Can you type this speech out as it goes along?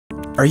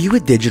Are you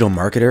a digital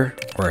marketer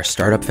or a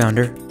startup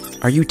founder?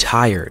 Are you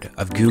tired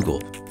of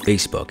Google,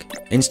 Facebook,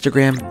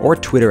 Instagram, or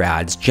Twitter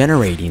ads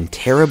generating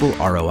terrible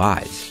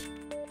ROIs?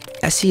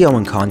 SEO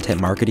and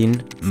content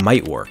marketing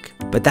might work,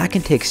 but that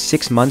can take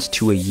 6 months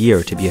to a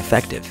year to be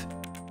effective.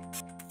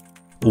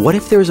 What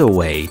if there's a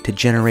way to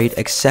generate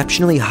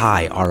exceptionally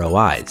high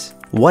ROIs?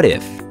 What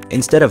if,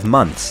 instead of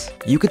months,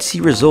 you could see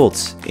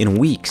results in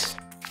weeks?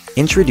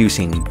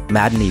 Introducing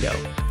MADNETO.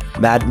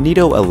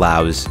 MADNETO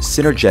allows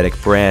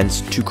synergetic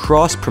brands to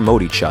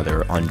cross-promote each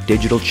other on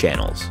digital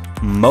channels,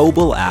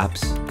 mobile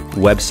apps,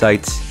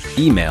 websites,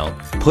 email,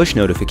 push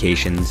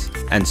notifications,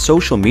 and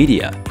social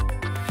media.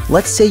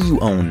 Let's say you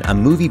own a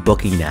movie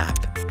booking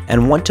app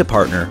and want to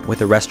partner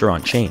with a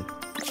restaurant chain.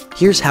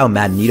 Here's how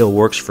MADNETO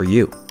works for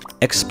you.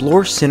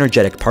 Explore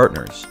synergetic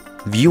partners,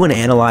 view and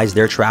analyze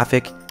their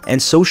traffic and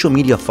social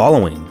media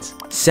followings,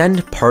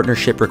 send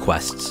partnership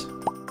requests,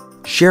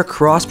 share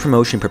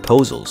cross-promotion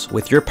proposals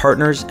with your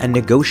partners and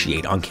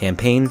negotiate on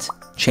campaigns,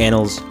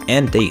 channels,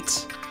 and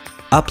dates.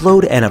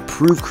 Upload and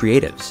approve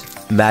creatives.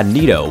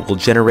 MADNETO will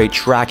generate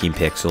tracking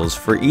pixels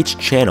for each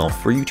channel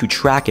for you to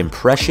track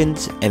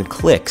impressions and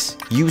clicks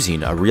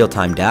using a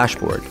real-time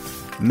dashboard.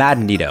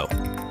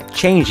 MADNETO,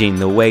 changing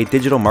the way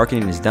digital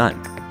marketing is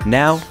done,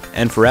 now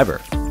and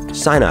forever.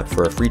 Sign up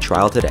for a free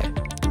trial today.